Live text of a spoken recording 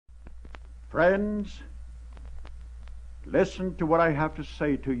Friends, listen to what I have to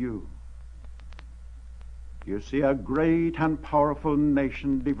say to you. You see a great and powerful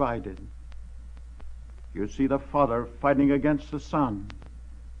nation divided. You see the father fighting against the son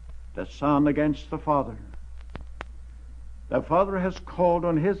against the father. The father has called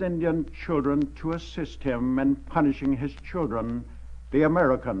on his Indian children to assist him in punishing his children, the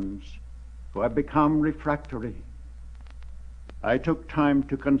Americans, who have become refractory. I took time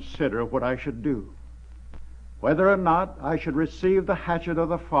to consider what I should do, whether or not I should receive the hatchet of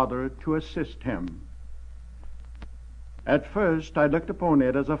the father to assist him. At first I looked upon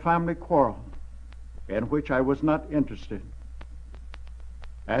it as a family quarrel, in which I was not interested.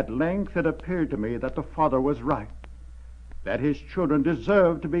 At length it appeared to me that the father was right, that his children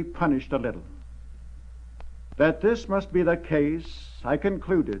deserved to be punished a little. That this must be the case, I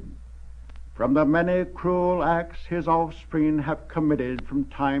concluded from the many cruel acts his offspring have committed from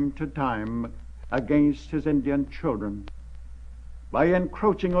time to time against his Indian children, by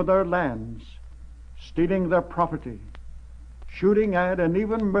encroaching on their lands, stealing their property, shooting at and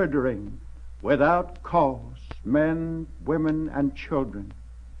even murdering without cause men, women, and children.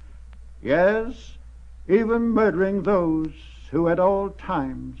 Yes, even murdering those who at all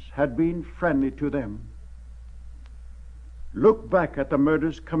times had been friendly to them. Look back at the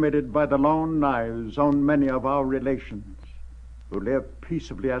murders committed by the long knives on many of our relations who lived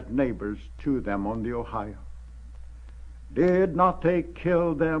peaceably as neighbors to them on the Ohio. Did not they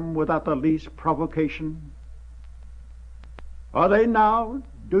kill them without the least provocation? Are they now,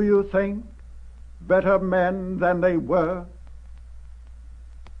 do you think, better men than they were